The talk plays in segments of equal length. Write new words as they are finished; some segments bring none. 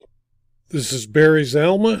This is Barry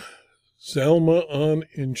Zalma, Zalma on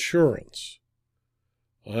Insurance.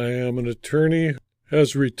 I am an attorney who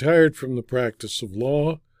has retired from the practice of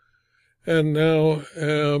law and now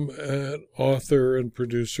am an author and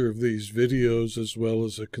producer of these videos, as well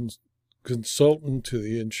as a consultant to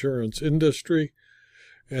the insurance industry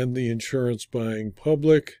and the insurance buying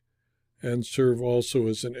public, and serve also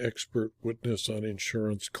as an expert witness on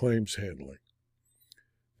insurance claims handling.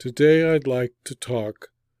 Today I'd like to talk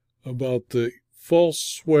about the false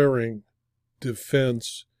swearing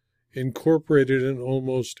defense incorporated in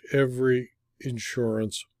almost every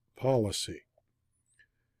insurance policy.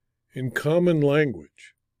 In common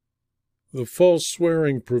language, the false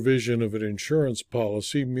swearing provision of an insurance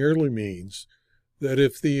policy merely means that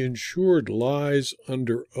if the insured lies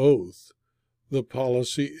under oath, the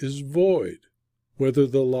policy is void, whether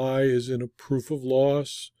the lie is in a proof of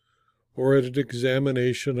loss or at an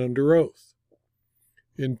examination under oath.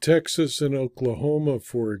 In Texas and Oklahoma,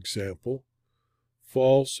 for example,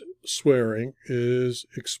 false swearing is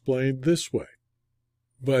explained this way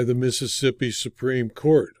by the Mississippi Supreme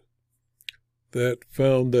Court, that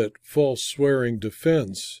found that false swearing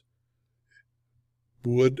defense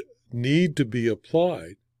would need to be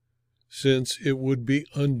applied, since it would be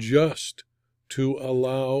unjust to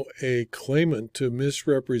allow a claimant to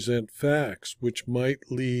misrepresent facts which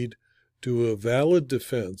might lead to a valid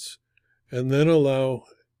defense and then allow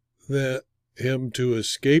him to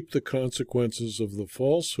escape the consequences of the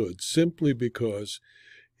falsehood simply because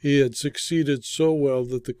he had succeeded so well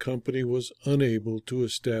that the company was unable to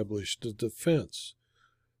establish the defense.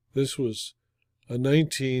 This was a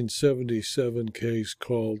 1977 case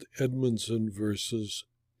called Edmondson versus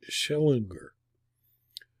Schellinger.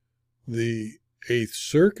 The Eighth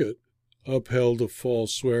Circuit upheld a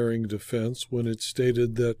false swearing defense when it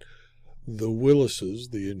stated that the Willises,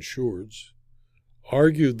 the insureds,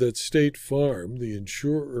 argued that State Farm, the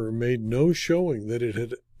insurer, made no showing that it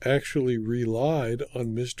had actually relied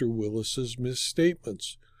on Mr. Willis's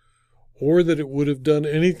misstatements, or that it would have done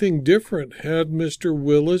anything different had Mr.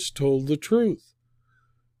 Willis told the truth.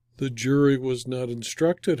 The jury was not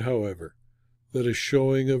instructed, however, that a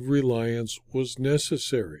showing of reliance was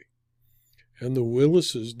necessary, and the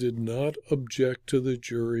Willises did not object to the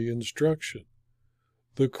jury instruction.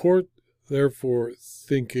 The court, therefore,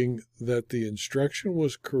 thinking that the instruction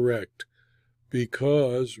was correct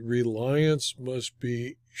because reliance must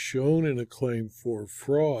be shown in a claim for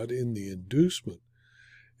fraud in the inducement,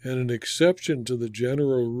 and an exception to the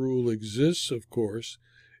general rule exists, of course,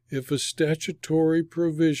 if a statutory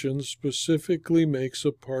provision specifically makes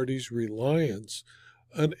a party's reliance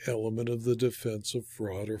an element of the defense of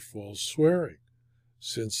fraud or false swearing.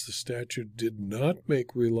 Since the statute did not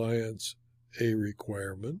make reliance a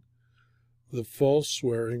requirement, the false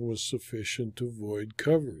swearing was sufficient to void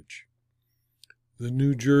coverage. The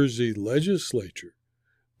New Jersey legislature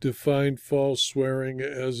defined false swearing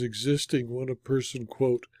as existing when a person,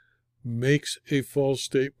 quote, makes a false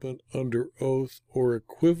statement under oath or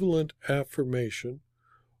equivalent affirmation,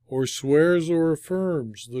 or swears or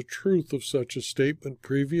affirms the truth of such a statement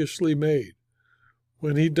previously made,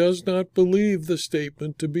 when he does not believe the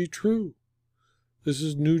statement to be true. This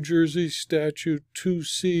is New Jersey Statute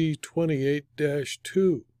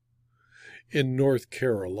 2C28-2. In North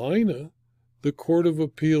Carolina, the Court of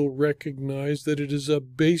Appeal recognized that it is a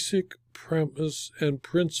basic premise and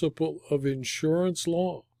principle of insurance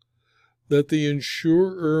law that the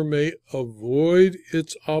insurer may avoid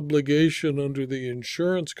its obligation under the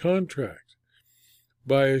insurance contract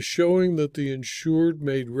by a showing that the insured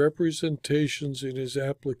made representations in his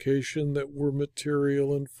application that were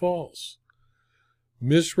material and false.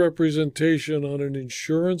 Misrepresentation on an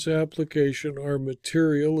insurance application are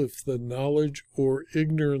material if the knowledge or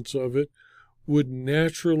ignorance of it would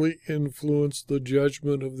naturally influence the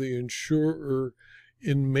judgment of the insurer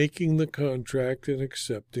in making the contract and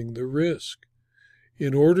accepting the risk.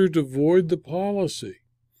 In order to void the policy,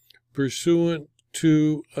 pursuant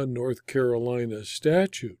to a North Carolina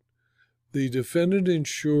statute, the defendant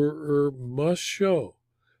insurer must show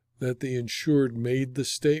that the insured made the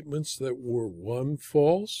statements that were 1,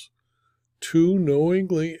 false, 2,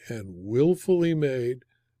 knowingly and willfully made,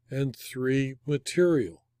 and 3,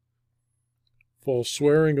 material. False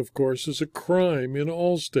swearing, of course, is a crime in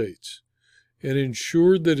all states. An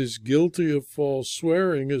insured that is guilty of false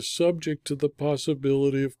swearing is subject to the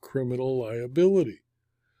possibility of criminal liability.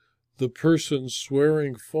 The person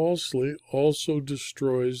swearing falsely also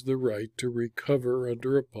destroys the right to recover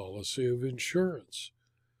under a policy of insurance.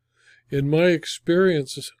 In my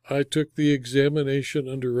experience, I took the examination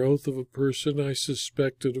under oath of a person I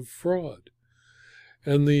suspected of fraud,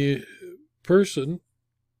 and the person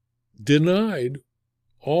denied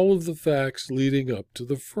all of the facts leading up to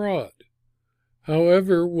the fraud.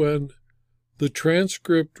 However, when the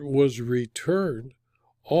transcript was returned,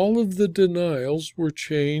 all of the denials were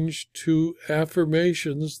changed to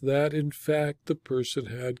affirmations that, in fact, the person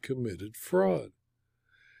had committed fraud.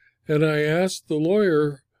 And I asked the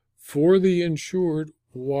lawyer for the insured,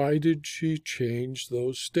 why did she change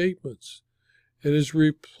those statements? And his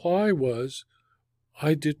reply was,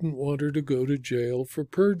 I didn't want her to go to jail for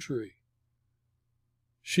perjury.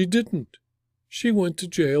 She didn't. She went to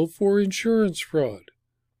jail for insurance fraud.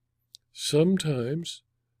 Sometimes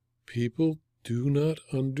people do not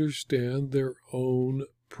understand their own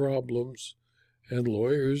problems, and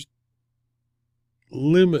lawyers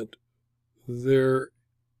limit their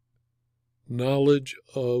knowledge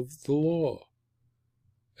of the law.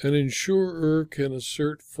 An insurer can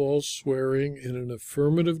assert false swearing in an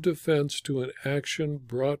affirmative defense to an action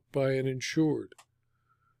brought by an insured.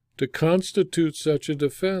 To constitute such a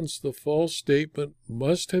defense, the false statement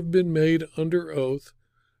must have been made under oath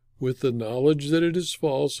with the knowledge that it is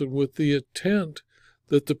false and with the intent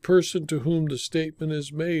that the person to whom the statement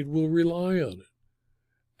is made will rely on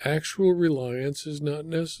it. Actual reliance is not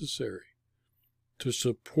necessary. To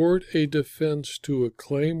support a defense to a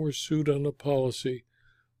claim or suit on a policy,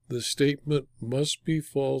 the statement must be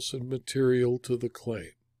false and material to the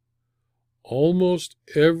claim. Almost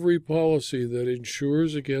every policy that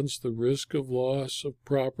insures against the risk of loss of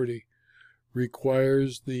property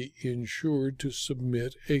requires the insured to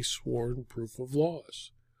submit a sworn proof of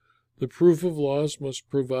loss. The proof of loss must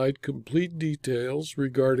provide complete details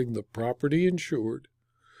regarding the property insured,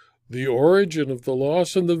 the origin of the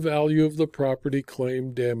loss, and the value of the property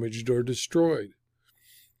claimed, damaged, or destroyed.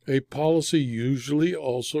 A policy usually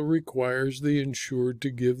also requires the insured to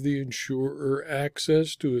give the insurer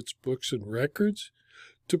access to its books and records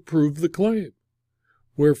to prove the claim.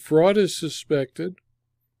 Where fraud is suspected,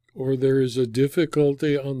 or there is a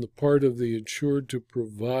difficulty on the part of the insured to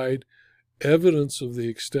provide evidence of the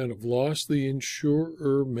extent of loss, the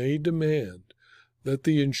insurer may demand that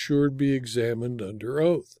the insured be examined under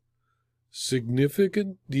oath.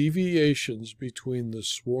 Significant deviations between the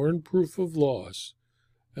sworn proof of loss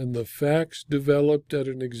and the facts developed at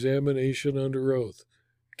an examination under oath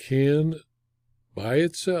can, by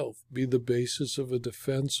itself, be the basis of a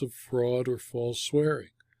defense of fraud or false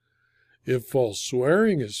swearing. If false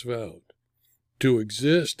swearing is found to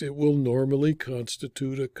exist, it will normally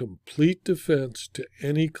constitute a complete defense to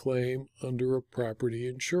any claim under a property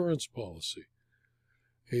insurance policy.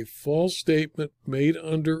 A false statement made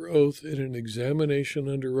under oath in an examination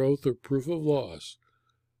under oath or proof of loss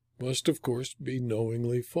must, of course, be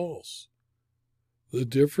knowingly false. The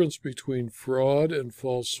difference between fraud and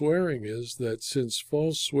false swearing is that since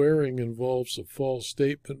false swearing involves a false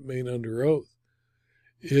statement made under oath,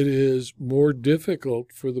 it is more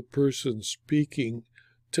difficult for the person speaking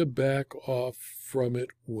to back off from it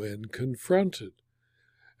when confronted.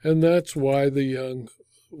 And that's why the young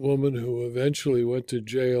woman who eventually went to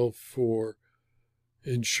jail for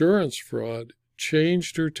insurance fraud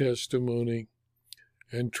changed her testimony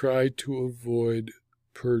and tried to avoid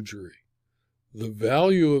perjury. The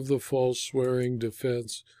value of the false swearing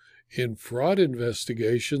defense in fraud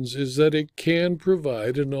investigations is that it can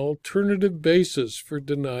provide an alternative basis for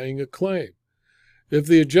denying a claim. If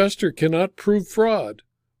the adjuster cannot prove fraud,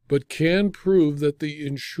 but can prove that the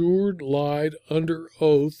insured lied under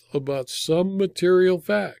oath about some material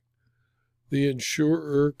fact, the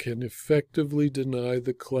insurer can effectively deny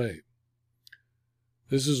the claim.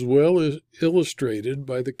 This is well illustrated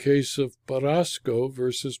by the case of Parasco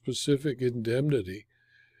versus Pacific Indemnity,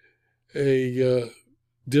 a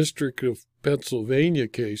District of Pennsylvania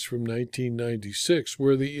case from 1996,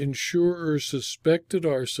 where the insurer suspected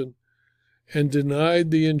arson and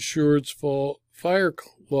denied the insured's fire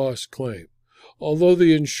loss claim, although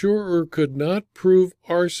the insurer could not prove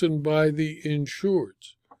arson by the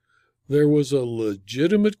insured's. There was a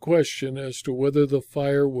legitimate question as to whether the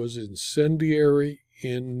fire was incendiary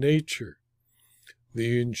in nature.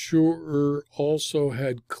 The insurer also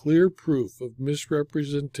had clear proof of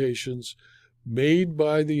misrepresentations made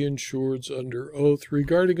by the insureds under oath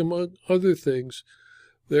regarding, among other things,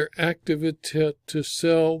 their active intent to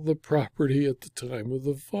sell the property at the time of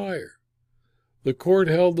the fire. The court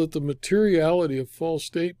held that the materiality of false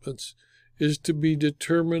statements is to be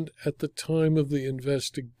determined at the time of the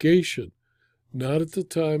investigation, not at the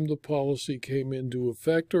time the policy came into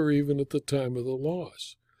effect or even at the time of the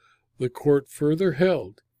loss. The court further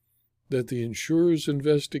held that the insurer's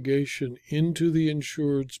investigation into the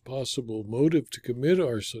insured's possible motive to commit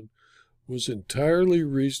arson was entirely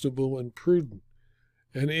reasonable and prudent,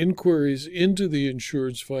 and inquiries into the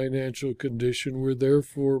insured's financial condition were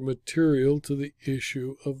therefore material to the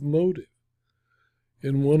issue of motive.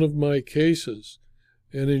 In one of my cases,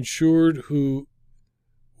 an insured who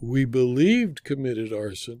we believed committed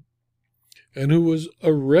arson and who was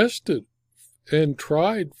arrested and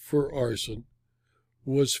tried for arson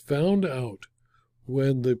was found out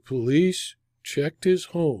when the police checked his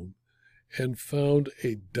home and found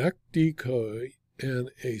a duck decoy and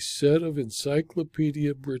a set of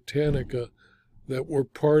Encyclopedia Britannica that were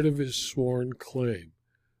part of his sworn claim.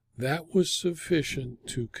 That was sufficient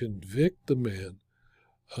to convict the man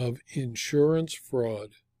of insurance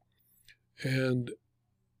fraud and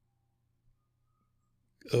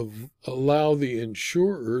allow the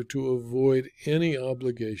insurer to avoid any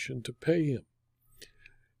obligation to pay him.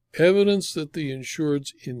 Evidence that the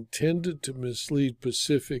insureds intended to mislead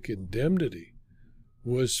Pacific Indemnity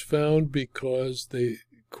was found because the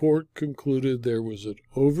court concluded there was an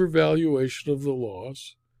overvaluation of the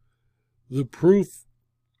loss, the proof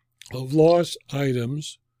of loss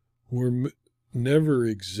items never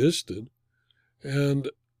existed, and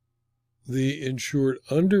the insured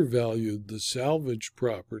undervalued the salvage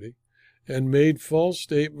property and made false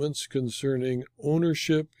statements concerning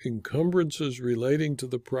ownership, encumbrances relating to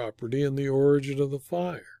the property, and the origin of the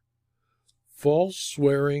fire. False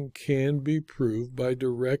swearing can be proved by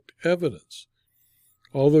direct evidence,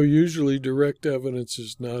 although usually direct evidence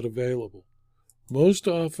is not available. Most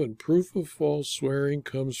often, proof of false swearing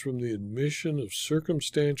comes from the admission of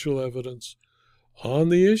circumstantial evidence on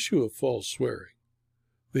the issue of false swearing.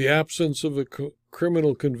 The absence of a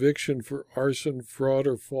criminal conviction for arson, fraud,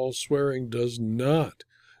 or false swearing does not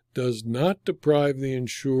deprive the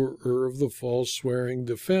insurer of the false swearing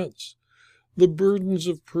defense. The burdens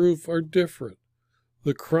of proof are different.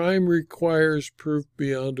 The crime requires proof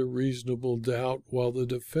beyond a reasonable doubt, while the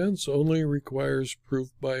defense only requires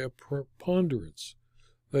proof by a preponderance,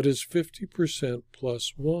 that is 50%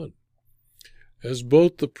 plus 1. As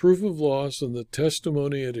both the proof of loss and the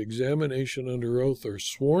testimony at examination under oath are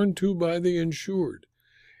sworn to by the insured,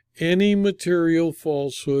 any material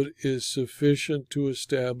falsehood is sufficient to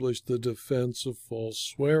establish the defense of false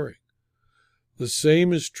swearing. The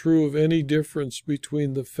same is true of any difference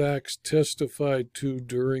between the facts testified to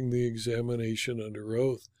during the examination under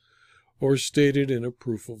oath or stated in a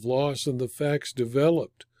proof of loss and the facts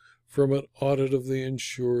developed from an audit of the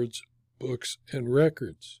insured's books and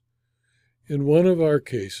records. In one of our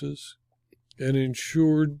cases, an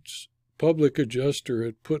insured's public adjuster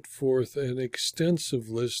had put forth an extensive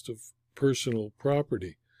list of personal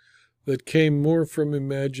property that came more from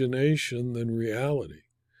imagination than reality.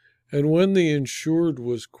 And when the insured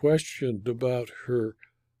was questioned about her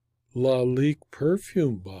Lalique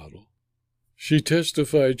perfume bottle, she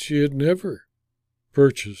testified she had never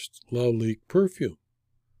purchased Lalique perfume.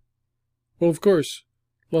 Well, of course,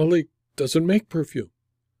 Lalique doesn't make perfume.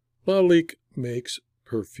 Lalique makes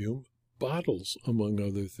perfume bottles, among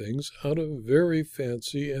other things, out of very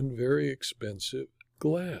fancy and very expensive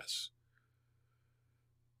glass.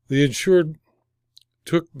 The insured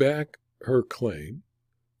took back her claim,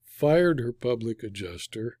 fired her public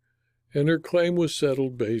adjuster, and her claim was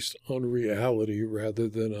settled based on reality rather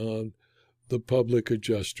than on the public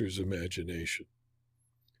adjuster's imagination.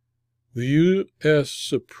 The U.S.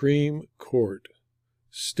 Supreme Court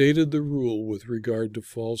stated the rule with regard to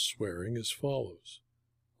false swearing as follows,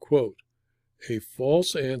 quote, "A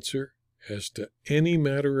false answer as to any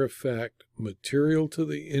matter of fact material to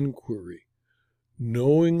the inquiry,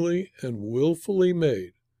 knowingly and willfully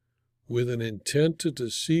made, with an intent to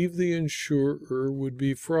deceive the insurer would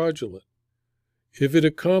be fraudulent. If it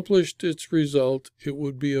accomplished its result, it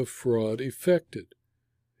would be a fraud effected.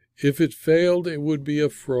 If it failed, it would be a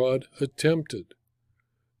fraud attempted.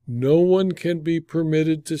 No one can be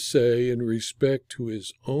permitted to say in respect to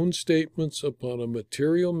his own statements upon a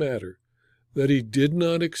material matter that he did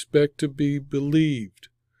not expect to be believed.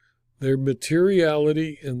 Their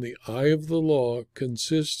materiality in the eye of the law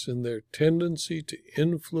consists in their tendency to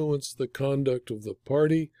influence the conduct of the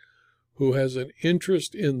party who has an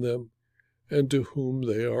interest in them and to whom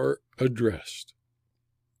they are addressed."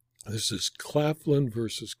 This is Claflin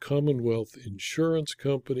versus Commonwealth Insurance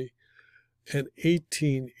Company, an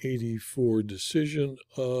 1884 decision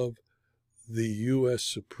of the U.S.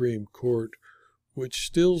 Supreme Court, which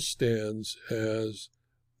still stands as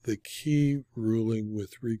the key ruling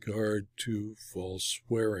with regard to false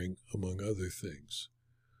swearing, among other things.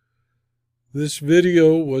 This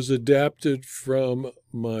video was adapted from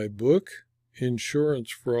my book, Insurance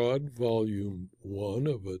Fraud, Volume 1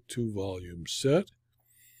 of a 2-volume set,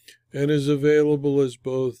 and is available as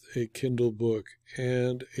both a Kindle book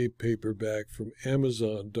and a paperback from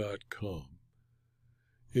Amazon.com.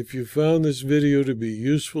 If you found this video to be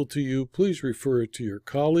useful to you, please refer it to your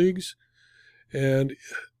colleagues, and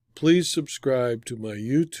please subscribe to my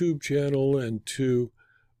YouTube channel and to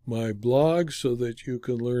my blog so that you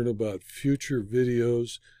can learn about future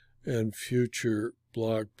videos and future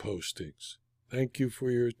blog postings. Thank you for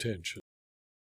your attention.